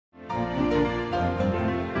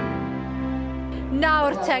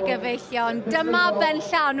Nawr te gyfeillion, dyma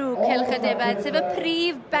benllanw cylch y Defaid, sef y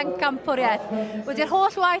Prif Bencampwriaeth. Wedi'r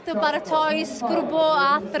holl waith o baratoi, sgrwbo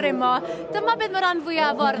a thrimo, dyma beth mae'r rhan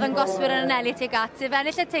fwyaf o'r ddangoswyr yn anelu tuag at, sef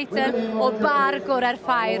ennill y teitl o bar gorau'r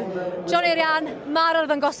ffair. John Eirian, mae'r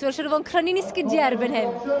ddangoswyr, siwr o fod yn crynu'n esgidiau erbyn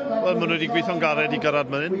hyn. Wel, maen nhw wedi gweithio'n gared i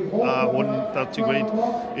gyrraedd man hyn, a hwn, fel ti'n gweud,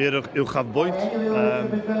 i'r uwchafbwynt.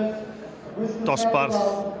 Dosbarth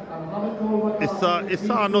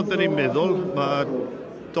eitha anodd dyn ni'n meddwl. Mae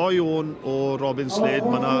 2 o'n o Robin Slade,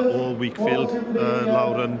 mae yna o Wakefield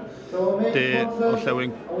lawr yn de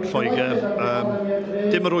orllewin Lloegr.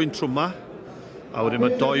 Dim yr wy'n trwma. A wedyn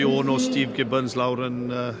mae 2 o'n o Steve Gibbons lawr yn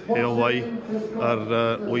Heolwai, ar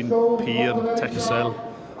wy'n Pyr, Texel,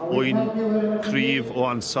 wy'n Prif o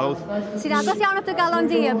Ansawdd. Sy'n agos iawn at y galon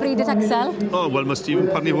di y bryd y Texel? Wel, mae Steve yn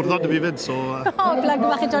parnu hwrdod y fi fyd, so... Plug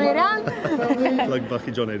bach i John Eirian? Plug bach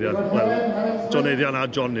i John Eirian. Wel, John Eirian a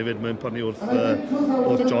John hefyd, mae'n parnu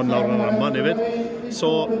wrth John lawr yn Amman hefyd.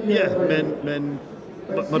 So, ie,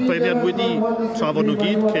 mae'r beirniad wedi trafod nhw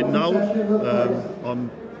gyd cyn nawr, ond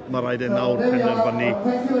mae rhaid e nawr penderfynu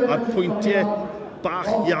ar pwyntiau bach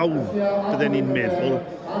iawn bydden ni'n meddwl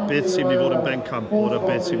beth sy'n mynd i fod yn Bencampwr a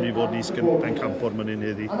beth sy'n mynd i fod yn isg Bencampwr man hyn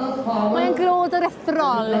heddi. Mae'n glod o'r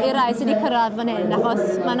ethrol i'r rai sydd wedi cyrraedd fan hyn,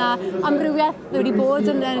 achos mae yna amrywiaeth wedi bod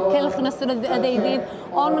yn cylch yn ystod y ddeuddydd,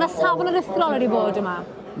 ond mae yna safon o'r ethrol wedi bod yma.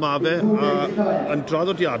 Mae fe, yn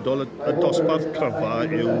draddodiadol, y dosbarth cryfa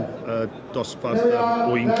yw dosbarth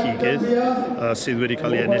wy'n cigydd sydd wedi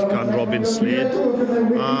cael ei ennill gan Robin Slade.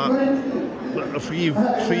 Rhif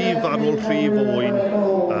ar ôl rhif o wy'n,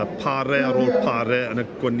 pare ar ôl pare yn y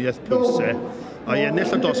gwaniaeth pwysau. A i ennill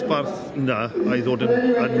y dosbarth yna, a i ddod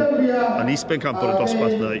yn Is Bencampwr y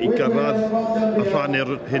dosbarth yna, i gyrraedd y rhan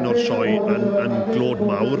hyn o'r sioe yn glod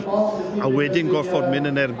mawr, a wedyn gorfod mynd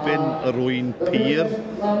yn erbyn yr wy'n Pyr,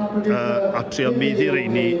 a trio meddu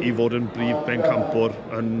reini i fod yn brif Bencampwr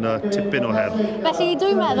yn tipyn o her. Felly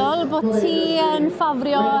dwi'n meddwl bod ti yn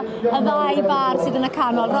ffafrio y 2 bar sydd yn y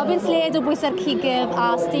canol. Robin Slade o bwysau'r cigydd a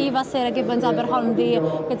Steve a Sarah Gibbons Aberhonddu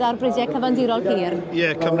gyda'r brydiau cyfandirol Pyr.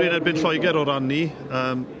 Ie, Cymru yn erbyn Lloegr o ran ni,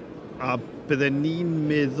 a bydden ni'n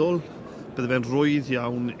meddwl bydde fe'n rwydd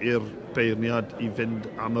iawn i'r beirniad i fynd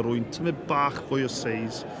am yr wy'n tymau bach fwy o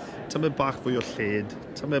seis, tymau bach fwy o lled,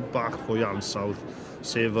 tymau bach fwy o ansawdd,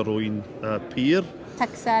 sef yr wy'n Pyr.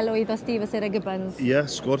 Texel oedd o Steve a Sarah Gibbons. Ie,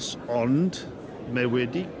 sgwrs, ond mae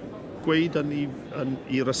wedi gweud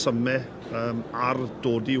i resymau ar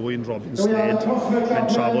dod i wy'n Robin Slade, mae'n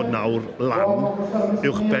trafod nawr lan,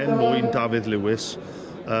 uwchben wy'n Dafydd Lewis,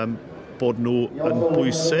 bod nhw yn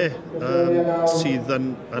bwysau sydd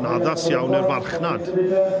yn addas iawn i'r farchnad.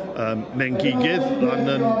 Mae'n gigydd lan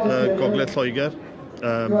yn Gogledd Lloegr.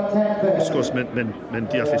 Wrth gwrs, mae'n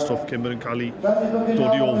deall ei stwff cyn yn cael ei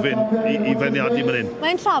dod i ofyn i feirniadu man hyn.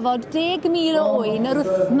 Mae'n trafod 10,000 o wy'n yr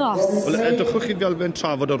wythnos. Wel, edrychwch chi fel fe'n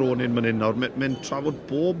trafod yr o'n hyn man hyn nawr. Mae'n trafod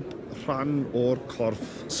bob rhan o'r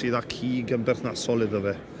corff sydd â cig yn berthnasol iddo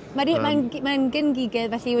fe. Mae'n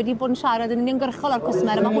gyn-gigydd, felly wedi bod yn siarad yn uniongyrchol ar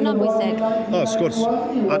cwsmer, a mae hwnna'n bwysig. Wrth gwrs.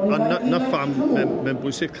 A na pham, mae'n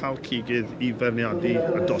bwysig cael cigydd i feirniadu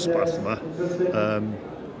y dosbarth yma.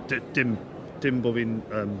 Dim bod fi'n...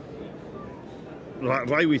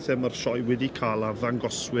 Rai weithiau mae'r sioe wedi cael ar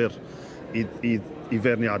ddangoswyr i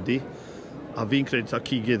feirniadu, a fi'n credu ta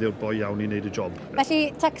cigydd yw'r boi iawn i wneud y job. Felly,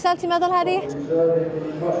 Texel, ti'n meddwl heddi?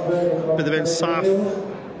 Bydde fe'n saff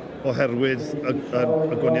oherwydd y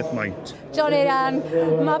gwaniaeth maint. John Eirian,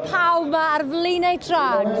 mae pawb yma ar flaenau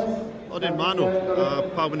trad. Odyn, maen nhw.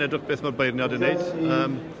 Pawb yn edrych beth mae'r beirniad yn gwneud.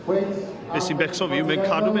 Beth sy'n becso fi, mae'n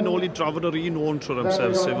cadw mynd nôl i drafod yr un o'n trwy'r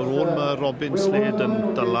amser, sef yr o'n mae Robin Slade yn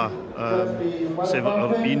dyla, sef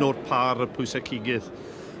un o'r par y pwysau cigydd.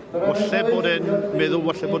 Walle bod e'n meddwl,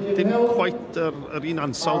 walle bod dim cweit yr un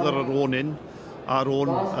ansawdd ar yr o'n un, a'r o'n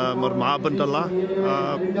mae'r mab yn dyla.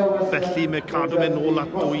 Felly mae cadw mynd nôl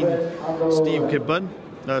at wy'n Steve Gibbon,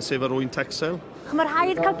 sef yr wy'n Texel. Mae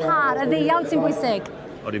rhaid cael par, y ddeiawd sy'n bwysig.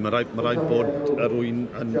 Odi, mae rhaid bod yr wy'n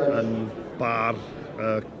yn bar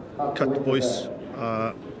cytbwys,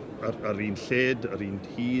 yr un lled, yr un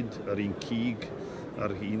hyd, yr un cig,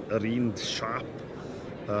 yr un siap.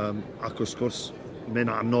 Ac wrth gwrs,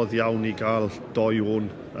 mae'n anodd iawn i gael 2 o'n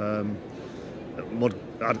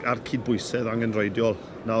ar cydbwysedd angenreidiol.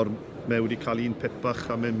 Nawr, mae wedi cael un pit bach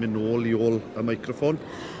a mae'n mynd nôl i ôl y meicroffon.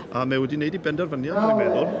 A mae wedi gwneud i benderfyniad, dwi'n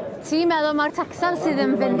meddwl. Ti'n meddwl mae'r Texel sydd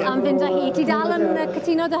yn fynd â hi? Ti dal yn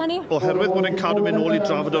cytuno dy hynny? Oherwydd bod e'n cadw mynd nôl i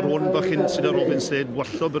drafod yr o'n bach hyn sydd ar Robin Slade,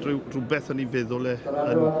 wallo bod rhywbeth yn ei feddwl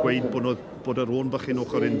yn gweud bod yr o'n bach hyn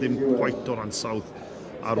ochr un ddim cweit o'r ansawdd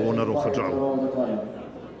ar o'n ar ochr draw.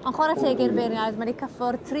 Ond chwarae teg i'r beirniaid, mae wedi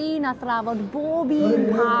cyffwr trin a thrafod bob un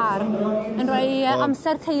par yn rhoi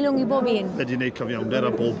amser teilwng i bob un. Wedi gwneud cyfiawnder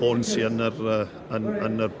a bob hon sy'n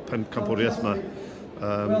yn yr pencampwriaeth yma.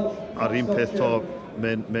 A'r un peth to,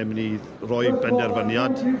 mae'n mynd i roi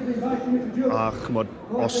benderfyniad a chymod,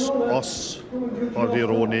 os oedd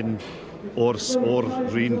i'r onin o'r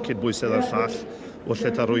un cydbwysedd a'r llall, o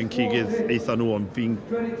lle ta rwy'n cigydd eitha nhw, ond fi'n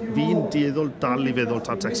dieddol dal i feddwl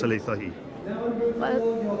ta Texel eitha hi. Wel,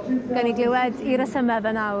 gan i glywed i resymau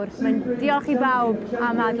fe nawr. Mae'n diolch i bawb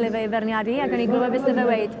am adle fe i ferniadu a gan i glywed beth fe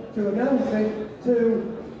weid.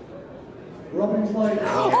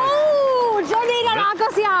 Johnny yn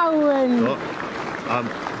agos iawn!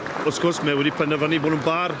 Wrth gwrs, mae wedi penderfynu bod nhw'n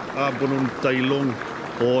bar a bod nhw'n dailwng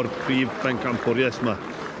o'r prif bencampwriaeth yma.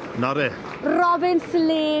 Na re. Robin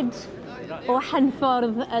Slade o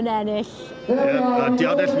Henffordd yn ennill.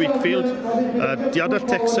 Diadell Wakefield, diadell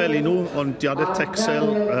Texel i nhw, ond diadell Texel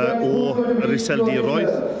o yr iseldiroedd.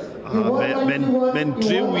 Mae'n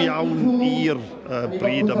driw iawn i'r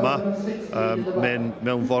bryd yma.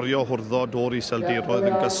 Mewn forio hwrdod o'r iseldiroedd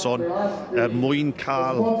yn gyson mwyn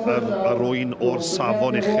cael yr oen o'r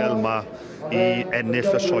safon uchel yma i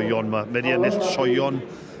ennill y sioeon yma. Mae wedi ennill sioeon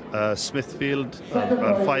Smithfield,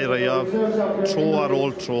 yr ffair eiaf, tro ar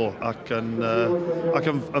ôl tro, ac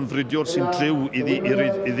yn fridiwr sy'n driw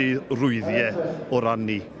iddi rwyddiau o ran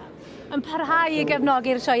ni. Yn parhau i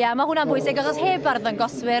gefnogi'r sioeau, mae hwnna'n bwysig, achos heb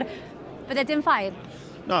arddangoswyr, bydde dim ffair?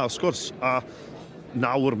 Na, wrth gwrs, a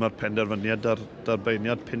nawr mae'r penderfyniad ar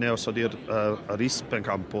beirniad pinau os ydy'r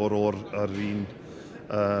is-bencampwr o'r un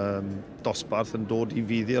dosbarth yn dod i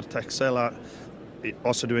fuddi'r Texel, a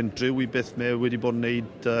os ydw i'n driw i beth mae wedi bod yn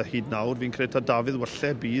gwneud hyd nawr, fi'n credu ta Dafydd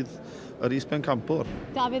wylle bydd yr is-bencampwr.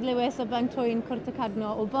 Dafydd Lewis o Bentwyn Cwrt y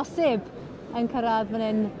Cadno, o bosib yn cyrraedd fan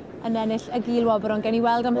hyn yn ennill y gil wobr, ond gen i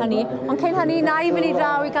weld am hynny. Ond cyn hynny, na i fynd i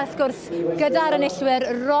draw i gael sgwrs gyda'r enillwyr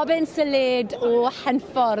Robin Slade o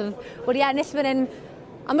Henffordd, wedi ennill fan hyn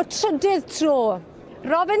am y trydydd tro.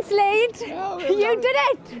 Robin Slade, you did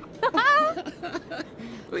it!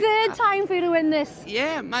 Third time for you to win this.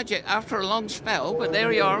 Yeah, magic after a long spell, but there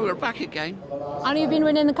we are, we're back again. And you've been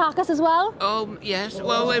winning the carcass as well? Yes,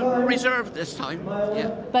 well, we're reserved this time, yeah.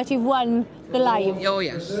 But you've won the live? Oh,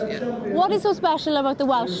 yes, yeah. What is so special about the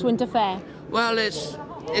Welsh Winter Fair? Well, it's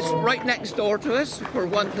right next door to us, for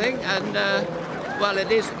one thing, and, well,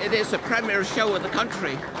 it is a premier show in the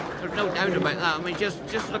country. There's no doubt about that. I mean,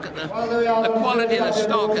 just look at the quality of the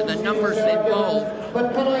stock and the numbers involved.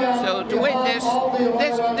 So to win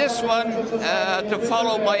this one, to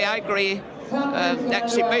follow my Agri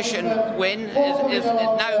exhibition win is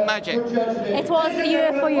now magic. It was the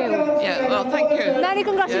year for you. Yeah, well, thank you. Many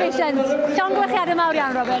congratulations. Llongyfarchiadau mawr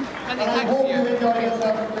iawn, Robin. Many thanks to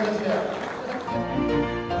you.